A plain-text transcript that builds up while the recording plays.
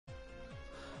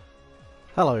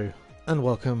Hello and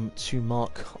welcome to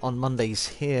Mark on Mondays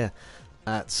here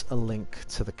at A Link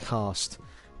to the Cast.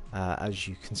 As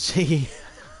you can see,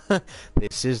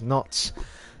 this is not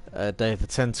Day of the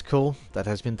Tentacle. That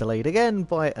has been delayed again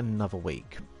by another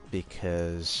week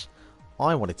because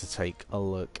I wanted to take a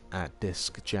look at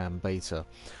Disc Jam Beta.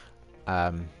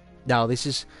 Now this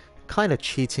is kind of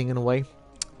cheating in a way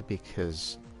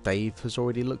because Dave has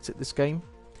already looked at this game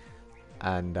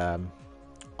and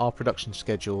our production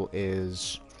schedule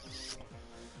is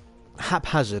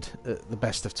haphazard at the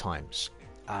best of times.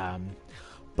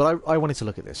 But I wanted to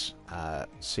look at this,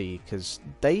 because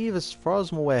Dave, as far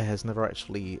as I'm aware, has never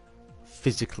actually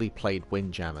physically played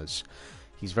Windjammers.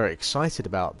 He's very excited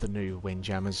about the new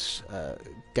Windjammers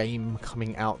game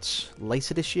coming out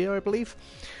later this year, I believe.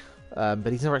 But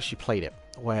he's never actually played it.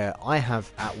 Where I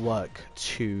have at work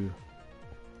two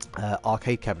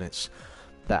arcade cabinets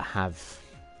that have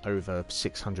over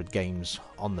 600 games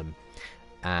on them,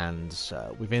 and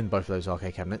within both of those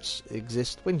arcade cabinets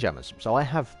exist Windjammers. So I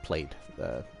have played,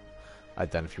 I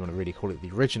don't know if you want to really call it the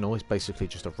original, it's basically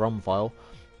just a ROM file,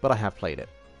 but I have played it,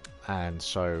 and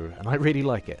I really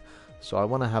like it. So I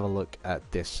want to have a look at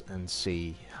this and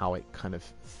see how it kind of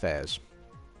fares.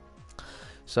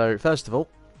 So first of all,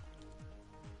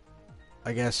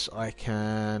 I guess I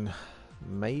can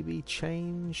maybe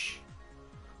change...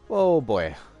 Oh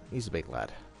boy, he's a big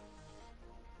lad.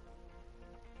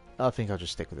 I think I'll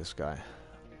just stick with this guy.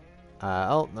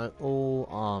 Oh, no, all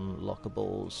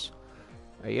unlockables.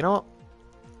 You know what?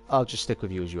 I'll just stick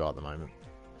with you as you are at the moment.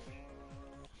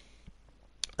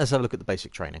 Let's have a look at the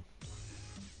basic training.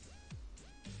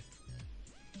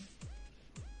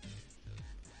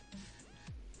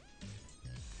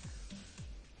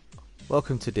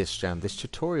 Welcome to Disc Jam. This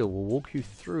tutorial will walk you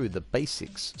through the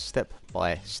basics step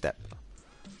by step.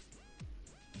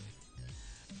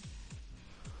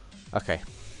 Okay.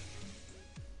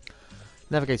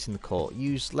 Navigating the court.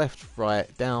 Use left, right,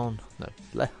 down,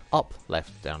 no, up,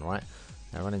 left, down, right.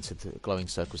 Now run into the glowing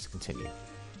circles to continue.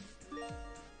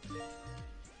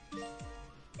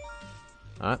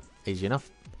 Alright, easy enough.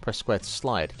 Press square to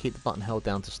slide. Keep the button held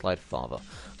down to slide farther.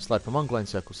 Slide from one glowing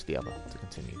circle to the other to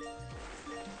continue.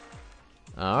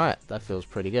 Alright, that feels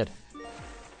pretty good.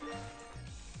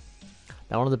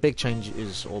 Now one of the big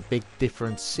changes, or big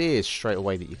differences straight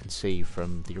away that you can see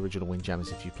from the original Windjammers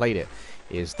if you played it,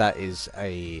 is that is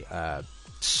a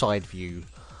side view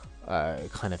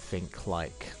kind of think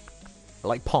like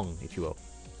Pong, if you will,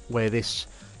 where this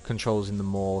controls in the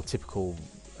more typical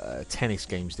tennis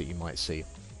games that you might see,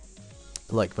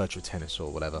 like Virtual Tennis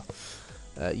or whatever.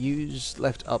 Use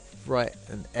left, up, right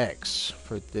and X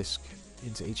for a disc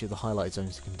into each of the highlighted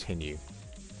zones to continue.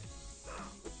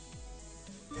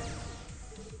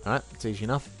 Alright, it's easy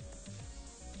enough.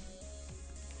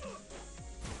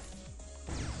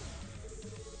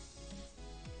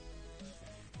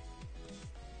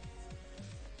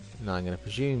 Now I'm going to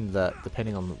presume that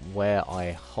depending on where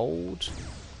I hold,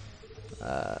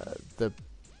 the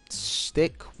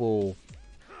stick will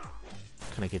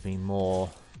kind of give me more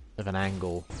of an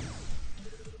angle.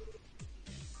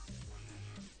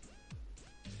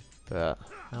 But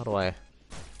how do I...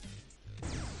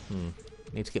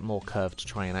 Need to get more curve to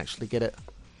try and actually get it.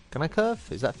 Can I curve?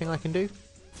 Is that a thing I can do?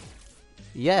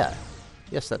 Yeah.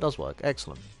 Yes, that does work.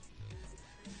 Excellent.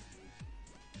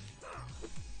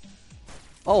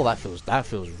 Oh, that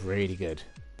feels really good.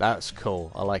 That's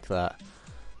cool. I like that.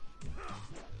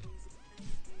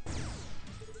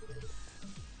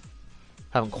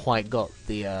 Haven't quite got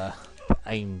the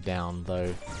aim down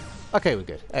though. Okay, we're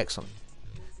good. Excellent.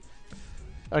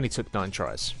 Only took 9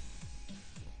 tries.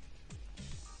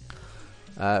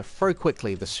 Throw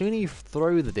quickly. The sooner you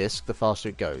throw the disc, the faster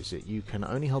it goes. You can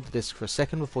only hold the disc for a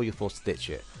second before you're forced to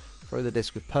ditch it. Throw the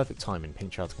disc with perfect timing.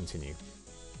 Pinch out to continue.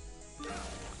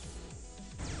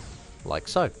 Like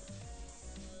so.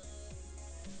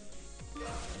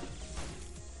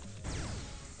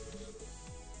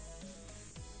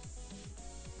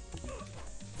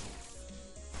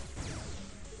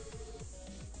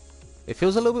 It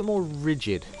feels a little bit more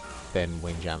rigid than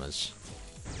Windjammers.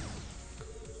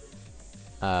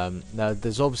 Now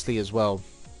there's obviously as well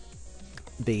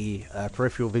the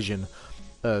peripheral vision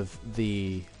of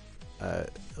the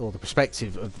or the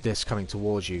perspective of the disc coming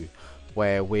towards you,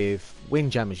 where with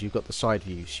Windjammers you've got the side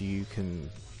view, so you can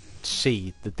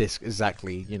see the disc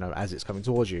exactly, you know, as it's coming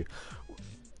towards you.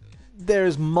 There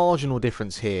is marginal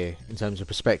difference here in terms of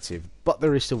perspective, but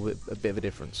there is still a bit of a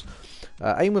difference.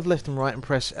 Aim with left and right and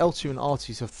press L2 and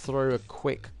R2 to throw a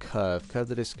quick curve. Curve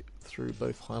the disc through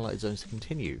both highlighted zones to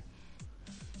continue.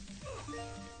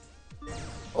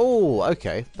 Oh,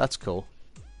 okay, that's cool.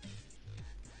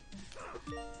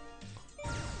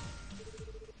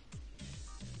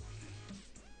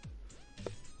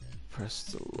 Press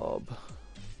the lob.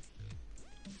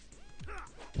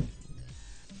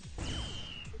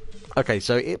 Okay,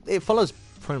 so it follows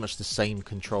pretty much the same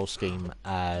control scheme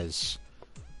as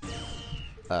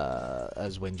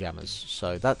Windjammers,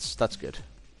 so that's good.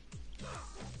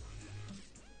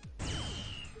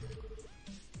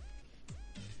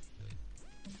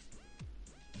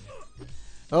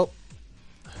 Oh,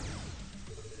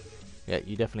 yeah,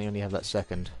 you definitely only have that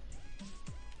second.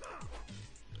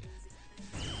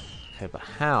 Okay, but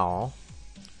how?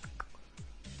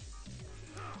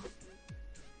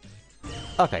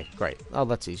 Okay, great. Oh,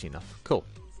 that's easy enough. Cool.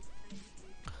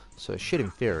 So should, in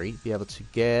theory, be able to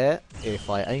get, if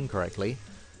I aim correctly,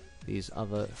 these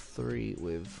other three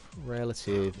with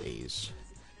relative ease.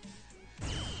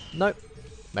 Nope.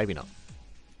 Maybe not.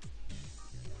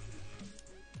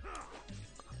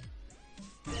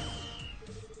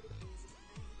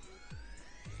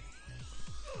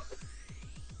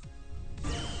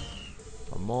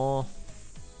 One more.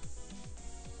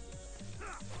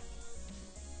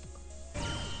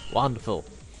 Wonderful.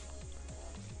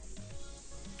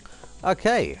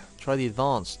 Okay, try the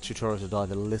advanced tutorial to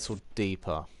dive a little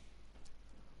deeper.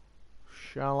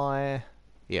 Shall I?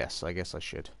 Yes, I guess I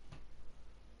should.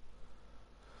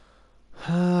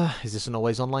 Is this an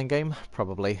always online game?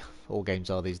 Probably. All games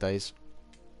are these days.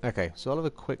 Okay, so I'll have a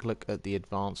quick look at the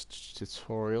advanced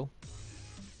tutorial.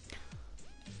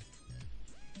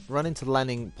 Run into the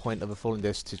landing point of a falling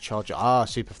disc to charge. Ah,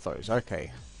 super throws.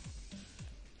 Okay.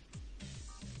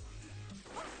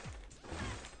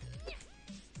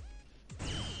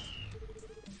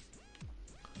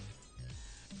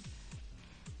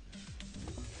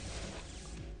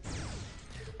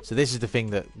 So this is the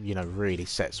thing that, you know, really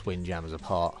sets Windjammers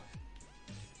apart.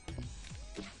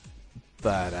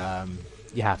 But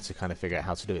you have to kind of figure out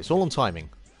how to do it. It's all on timing.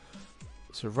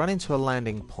 So run into a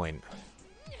landing point.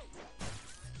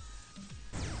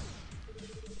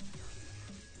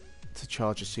 To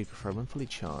charge a super throw when fully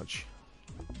charged.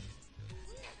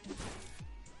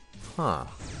 Huh.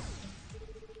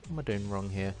 What am I doing wrong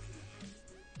here?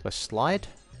 Do I slide?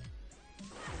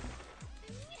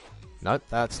 Nope,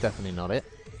 that's definitely not it.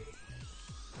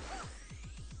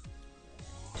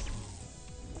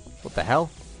 What the hell?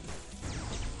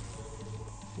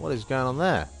 What is going on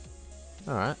there?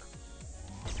 Alright.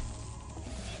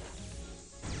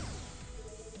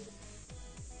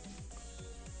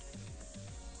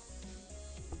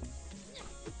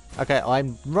 Okay,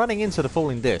 I'm running into the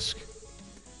falling disc.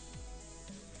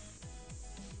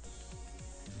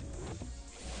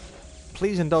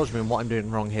 Please indulge me in what I'm doing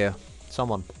wrong here.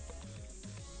 Someone.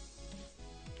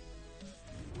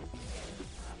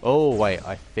 Oh wait,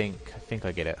 I think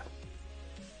I get it.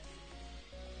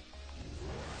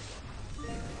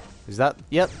 Is that?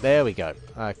 Yep, there we go.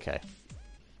 Okay.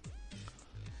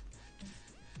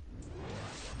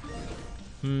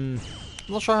 I'm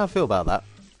not sure how I feel about that.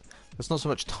 There's not so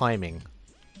much timing.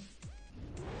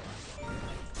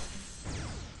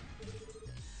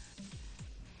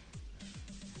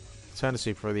 Turn a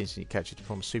super for the instant you catch it to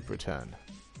form a super return.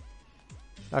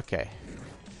 Okay.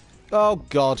 Oh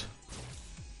god.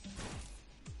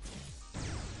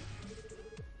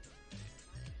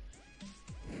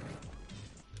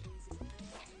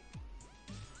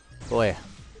 Boy,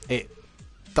 it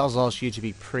does ask you to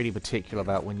be pretty particular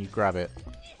about when you grab it.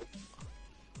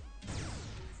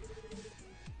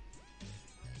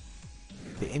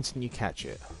 The instant you catch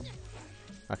it.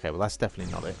 Okay, well that's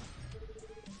definitely not it.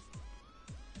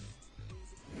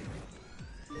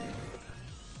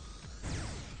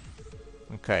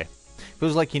 Okay.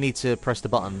 Feels like you need to press the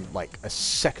button like a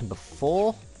second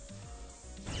before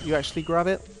you actually grab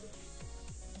it.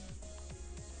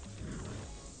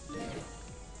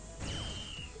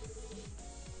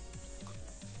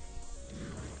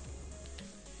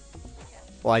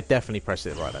 Well, I definitely pressed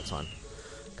it right that time.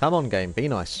 Come on, game, be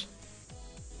nice.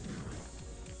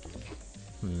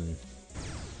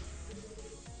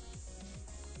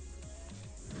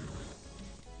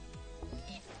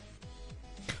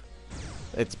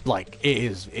 It's like,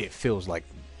 it feels like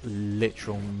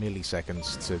literal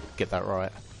milliseconds to get that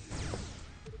right.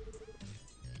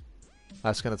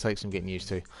 That's going to take some getting used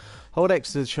to. Hold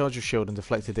X to charge your shield and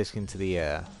deflect the disc into the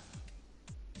air.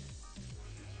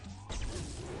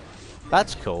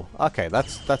 That's cool. Okay,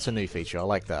 that's a new feature. I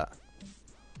like that.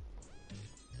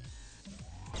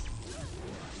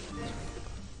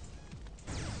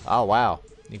 Oh wow,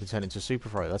 you can turn it into a super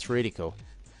throw. That's really cool.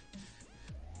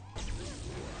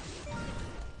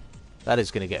 That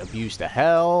is going to get abused to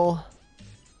hell.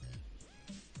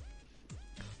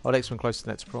 Hold X when close to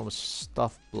the net to perform a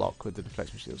stuff block with the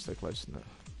deflection shield stay close to the net.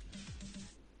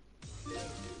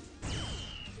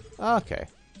 Okay.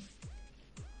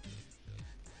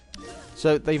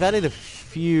 So they've added a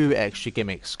few extra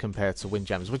gimmicks compared to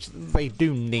Windjammers, which they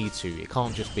do need to. It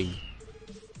can't just be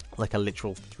like a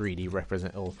literal 3D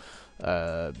represent or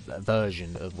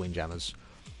version of Windjammers.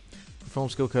 Perform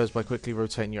skill curves by quickly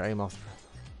rotating your aim off.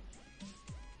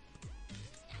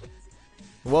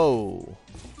 Whoa!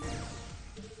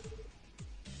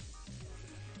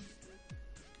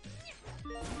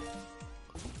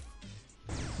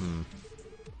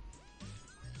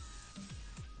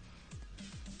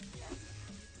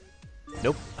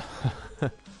 Nope.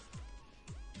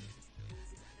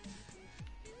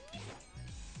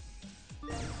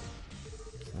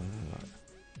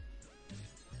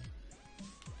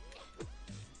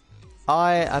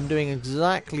 I am doing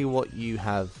exactly what you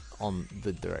have on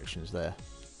the directions there.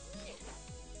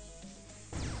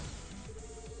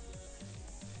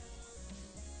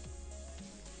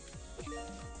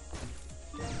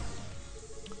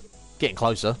 Getting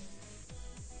closer.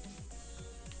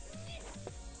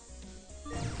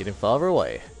 Getting farther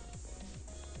away.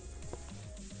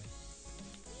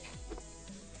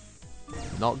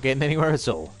 Not getting anywhere at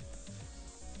all.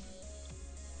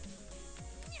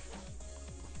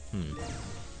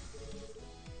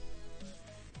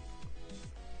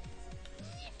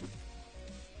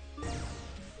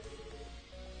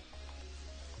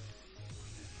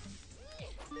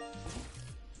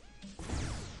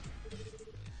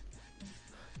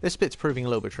 This bit's proving a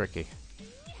little bit tricky.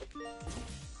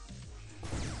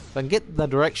 I can get the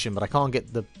direction, but I can't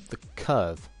get the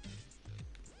curve.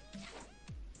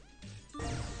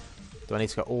 Do I need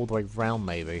to go all the way round,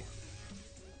 maybe?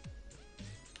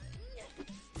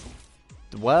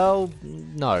 Well,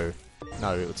 no.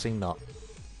 No, it would seem not.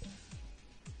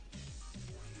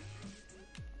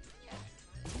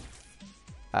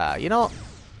 You know what?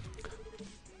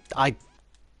 I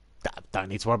don't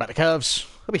need to worry about the curves.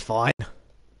 It'll be fine.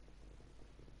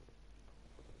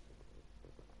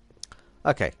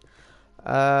 Okay.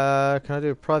 Can I do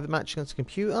a private match against a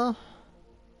computer?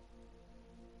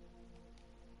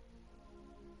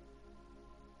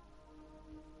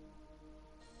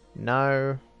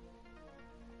 No.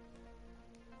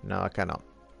 No, I cannot.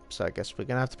 So I guess we're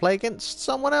going to have to play against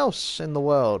someone else in the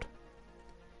world.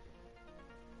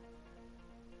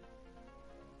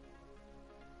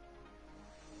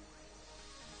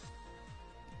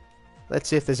 Let's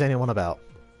see if there's anyone about.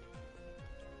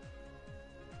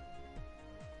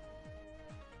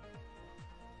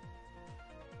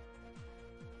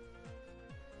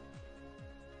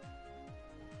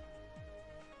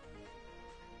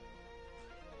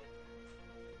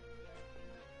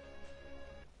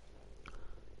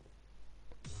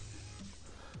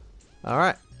 All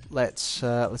right, let's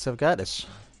have a go at this.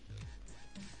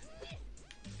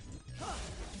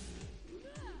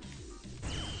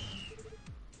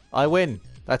 I win.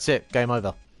 That's it. Game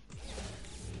over.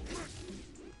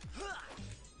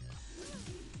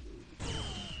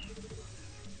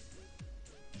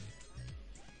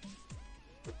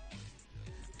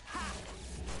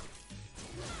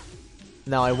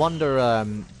 Now I wonder,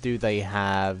 do they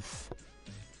have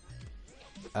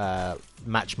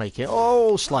matchmaking?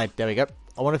 Oh, slide. There we go.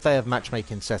 I wonder if they have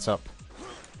matchmaking set up.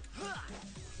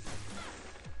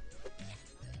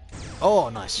 Oh,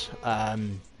 nice.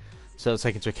 So it'll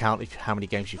take into account how many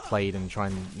games you've played and try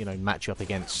and, you know, match you up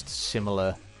against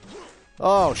similar...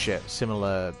 Oh, shit.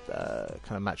 Similar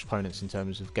kind of match opponents in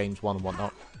terms of games won and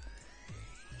whatnot.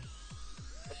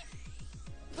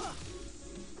 Oh,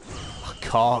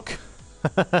 cock.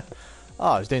 Oh,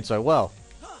 I was doing so well.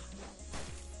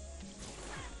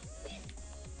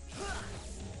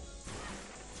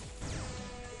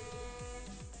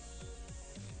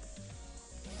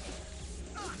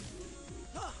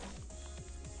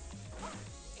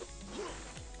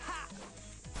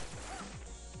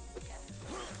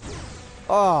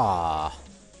 Ah.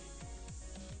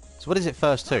 So what is it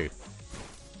first to?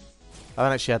 I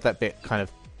haven't actually had that bit kind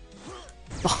of...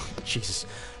 Oh, Jesus.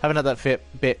 I haven't had that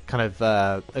bit kind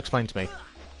of explained to me.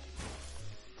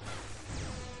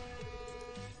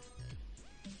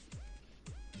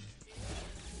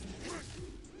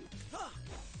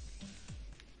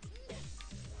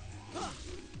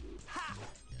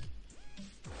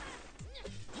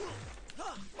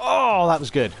 Oh, that was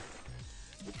good.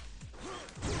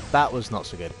 That was not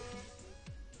so good.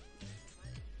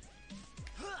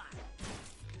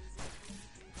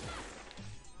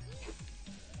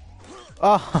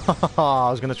 Oh,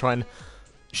 I was going to try and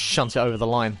shunt it over the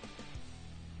line.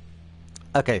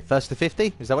 Okay, first to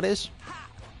 50. Is that what it is?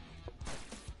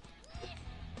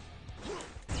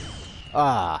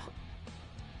 Ah.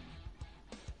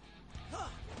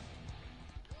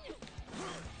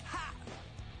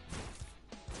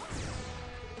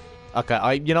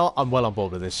 Okay, you know what? I'm well on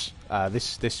board with this.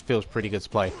 This feels pretty good to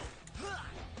play.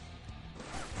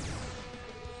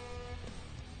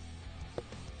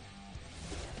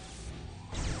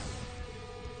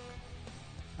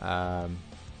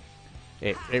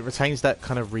 It retains that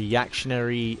kind of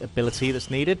reactionary ability that's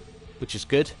needed, which is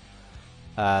good.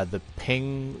 The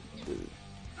ping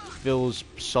feels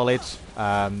solid.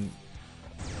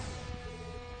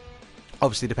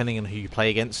 Obviously, depending on who you play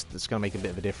against, that's going to make a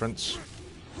bit of a difference.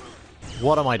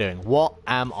 What am I doing? What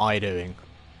am I doing?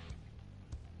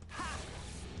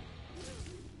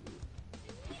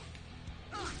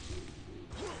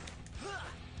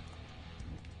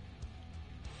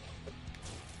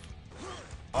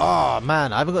 Oh,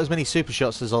 man, I haven't got as many super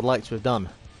shots as I'd like to have done.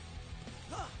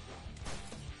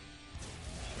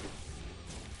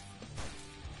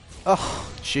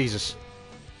 Oh, Jesus.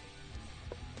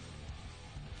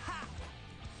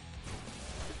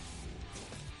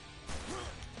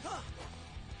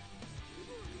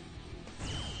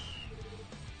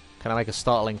 Can I make a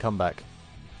startling comeback?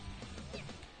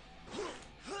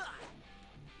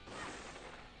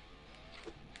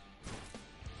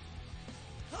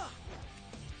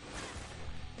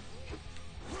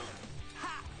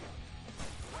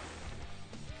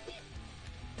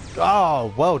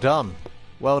 Oh, well done.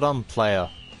 Well done, player.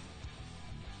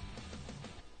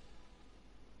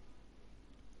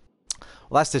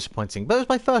 Well, that's disappointing. But it was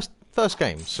my first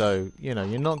game, so, you know,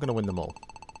 you're not going to win them all.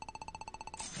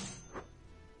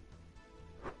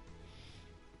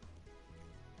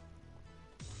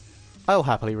 I'll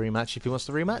happily rematch if he wants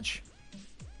to rematch.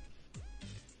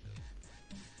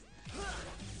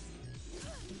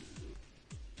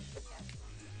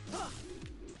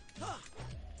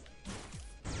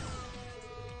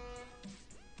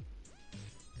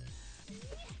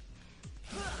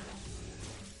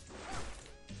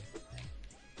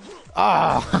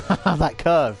 Ah, that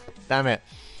curve. Damn it.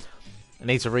 I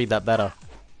need to read that better.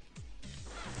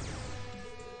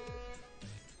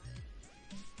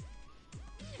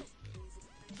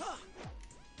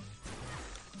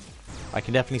 I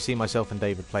can definitely see myself and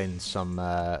David playing some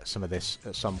of this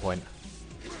at some point.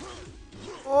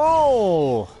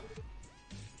 Oh!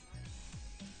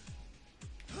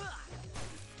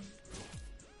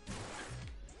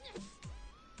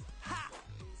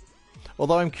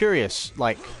 Although I'm curious,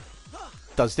 like,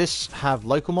 does this have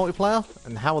local multiplayer?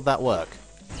 And how would that work?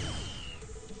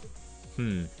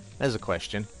 There's a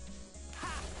question.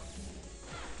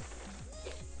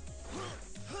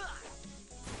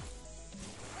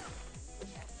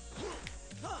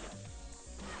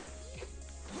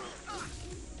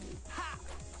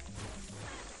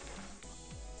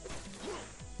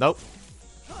 Nope.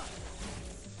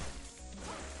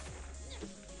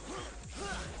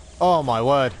 Oh my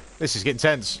word. This is getting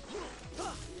tense.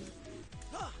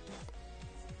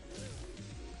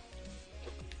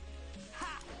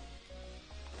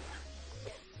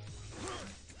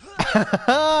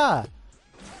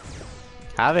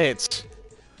 Have it.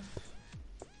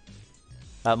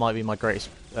 That might be my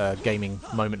greatest gaming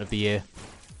moment of the year.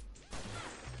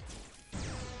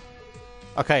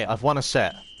 Okay, I've won a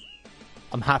set.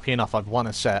 I'm happy enough I've won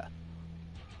a set.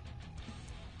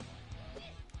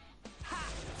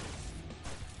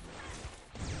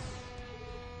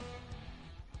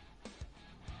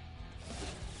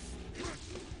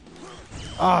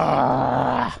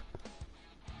 Ah!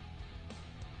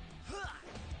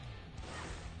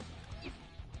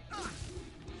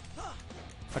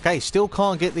 Okay, still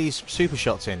can't get these super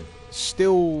shots in.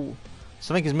 Still,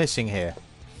 something is missing here.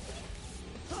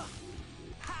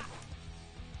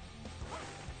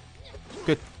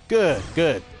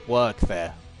 Good work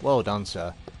there. Well done,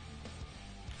 sir.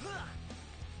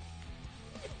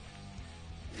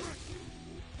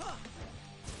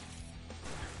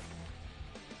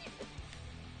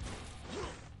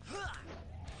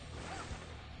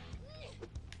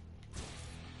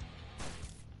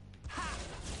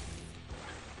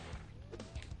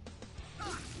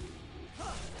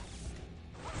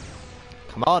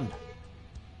 Come on.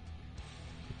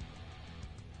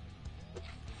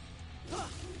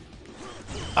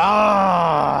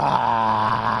 Ah!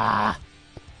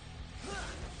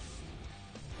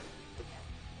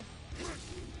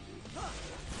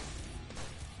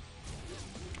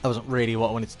 That wasn't really what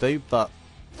I wanted to do, but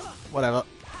whatever.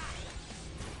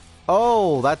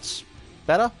 Oh, that's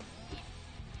better.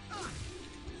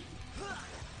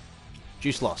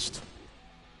 Juice lost.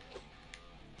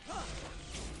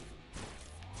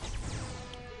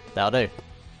 That'll do.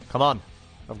 Come on.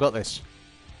 I've got this.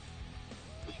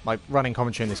 My running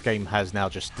commentary in this game has now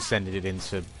just descended it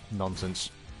into nonsense.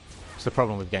 It's the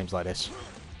problem with games like this.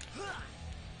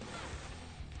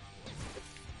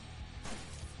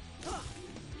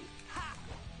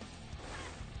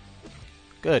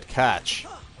 Good catch.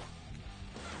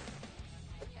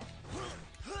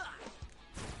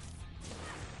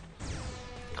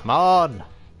 Come on.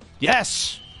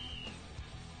 Yes!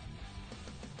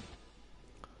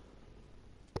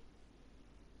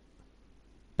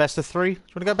 Best of 3? Do you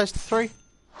want to go best of 3?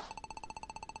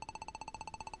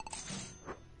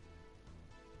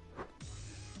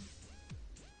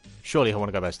 Surely I want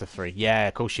to go best of 3. Yeah,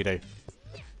 of course you do.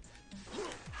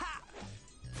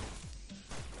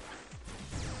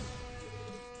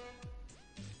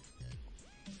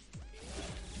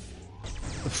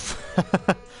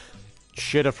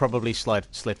 Should have probably slid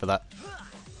for that.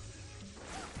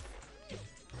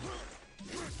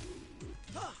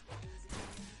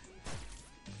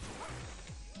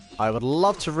 I would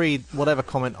love to read whatever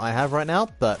comment I have right now,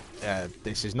 but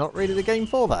this is not really the game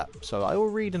for that. So I will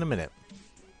read in a minute.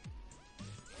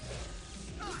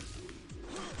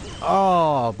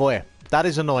 Oh boy, that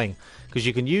is annoying. Because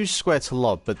you can use square to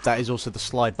lob, but that is also the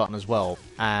slide button as well.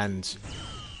 And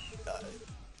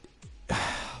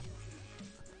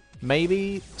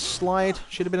maybe slide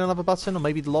should have been another button, or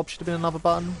maybe lob should have been another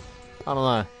button. I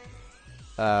don't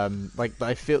know. Like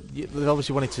I feel they've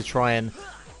obviously wanted to try and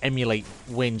emulate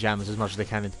Windjammers as much as they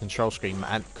can in the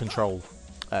control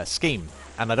scheme,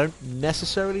 and I don't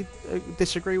necessarily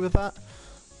disagree with that.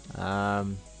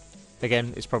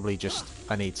 Again, it's probably just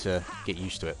I need to get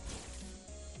used to it,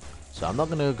 so I'm not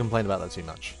going to complain about that too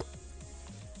much.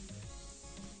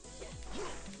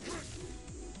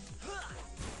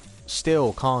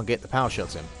 Still can't get the power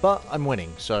shots in, but I'm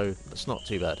winning, so that's not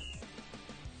too bad.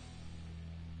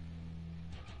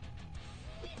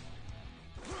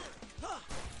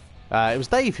 It was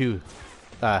Dave who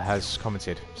has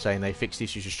commented saying they fixed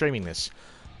issues with streaming this.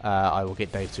 I will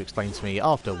get Dave to explain to me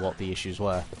after what the issues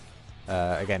were.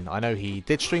 Again, I know he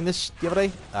did stream this the other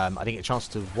day. I didn't get a chance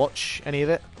to watch any of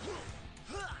it.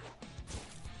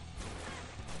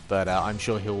 But I'm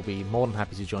sure he'll be more than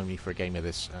happy to join me for a game of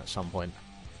this at some point.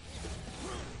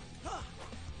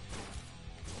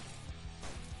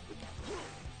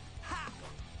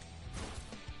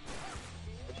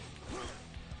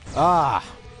 Ah!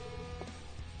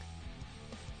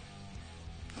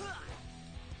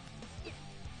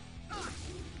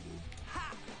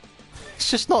 It's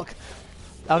just not...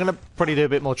 I'm going to probably do a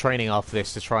bit more training after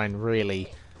this to try and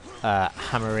really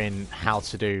hammer in how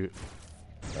to do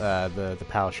the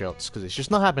power shots, because it's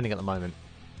just not happening at the moment.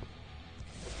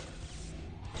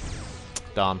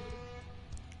 Darn.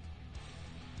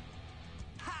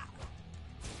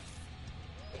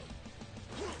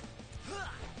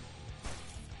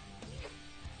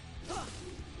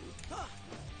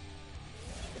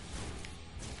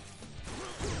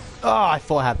 Oh, I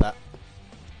thought I had that.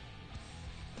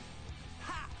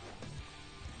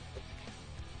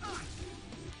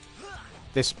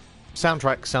 This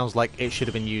soundtrack sounds like it should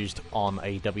have been used on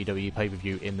a WWE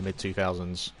pay-per-view in the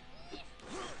mid-2000s.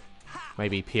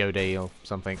 Maybe POD or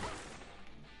something.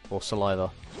 Or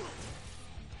Saliva.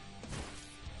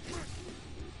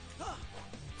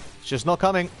 It's just not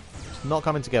coming. It's not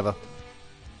coming together.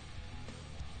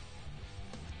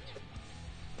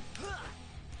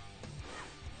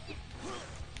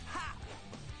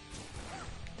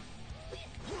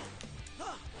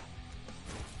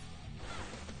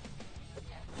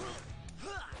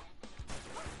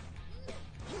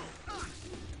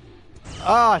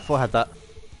 Ah, I thought I had that.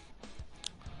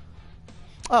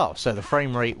 Oh, so the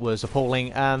frame rate was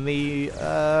appalling and the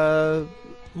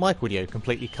mic audio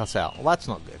completely cut out. Well, that's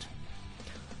not good.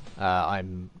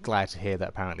 I'm glad to hear that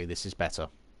apparently this is better.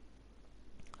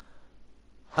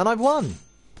 And I've won!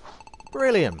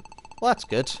 Brilliant! Well, that's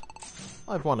good.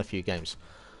 I've won a few games.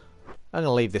 I'm going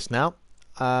to leave this now.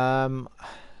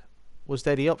 Was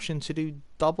there the option to do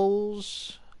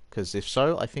doubles? Because if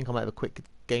so, I think I might have a quick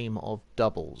game of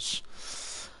doubles.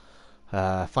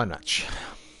 Fine match.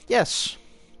 Yes.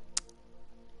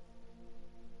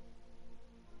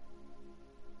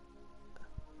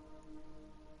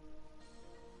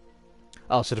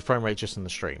 Oh, so the frame rate just in the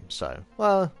stream. So,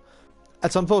 well,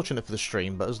 it's unfortunate for the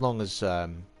stream, but as long as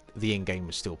the in-game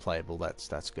was still playable,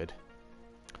 that's good.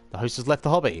 The host has left the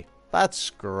hobby. That's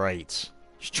great.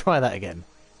 Let's try that again.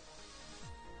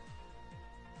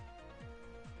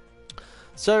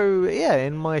 So, yeah,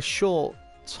 in my short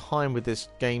time with this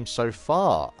game so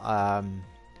far,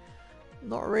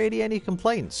 not really any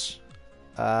complaints.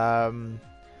 I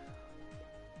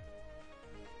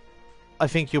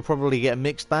think you'll probably get a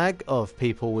mixed bag of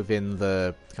people within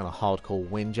the kind of hardcore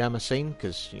Windjammer scene,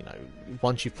 because, you know,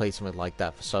 once you've played something like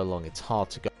that for so long, it's hard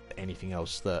to go to anything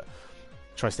else that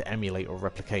tries to emulate or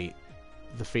replicate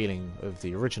the feeling of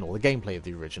the original, the gameplay of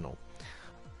the original.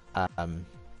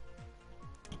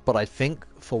 But I think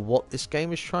for what this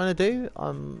game is trying to do,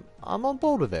 I'm on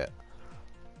board with it.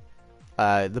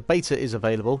 The beta is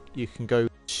available. You can go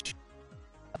to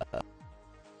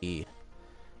the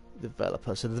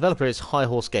developer. So the developer is High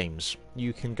Horse Games.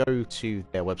 You can go to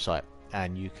their website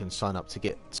and you can sign up to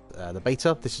get the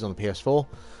beta. This is on the PS4.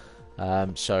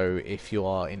 So if you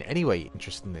are in any way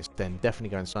interested in this, then definitely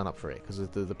go and sign up for it, because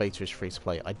the beta is free to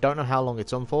play. I don't know how long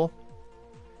it's on for.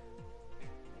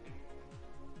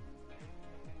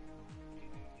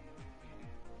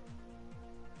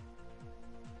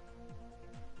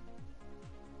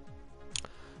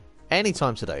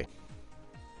 Anytime today.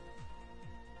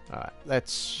 Alright,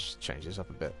 let's change this up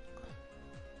a bit.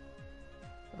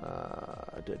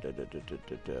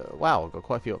 Wow, I've got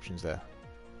quite a few options there.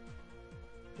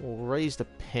 We'll raise the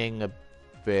ping a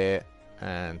bit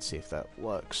and see if that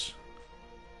works.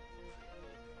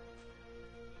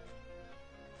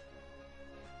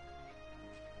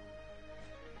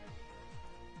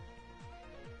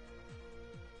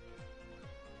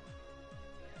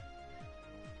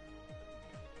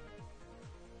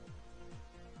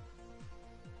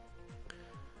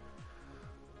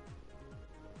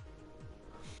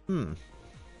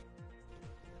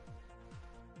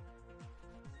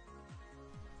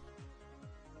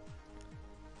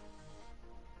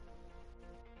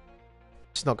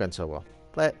 It's not going so well.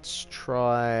 Let's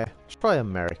try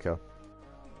America.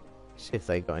 See if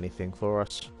they got anything for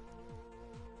us.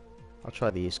 I'll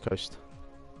try the East Coast.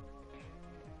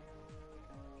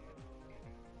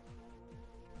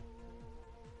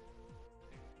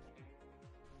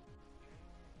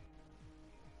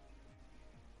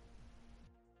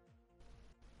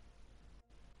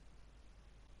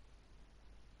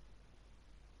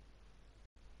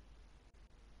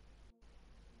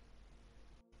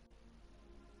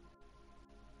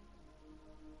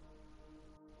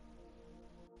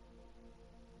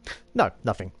 No,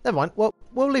 nothing. Never mind. Well,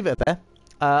 we'll leave it there.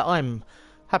 I'm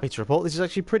happy to report this is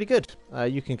actually pretty good.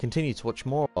 You can continue to watch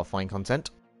more of our fine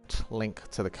content. Link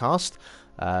to the cast.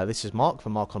 This is Mark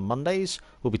from Mark on Mondays.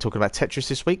 We'll be talking about Tetris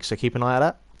this week, so keep an eye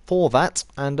out for that,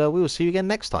 and we will see you again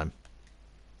next time.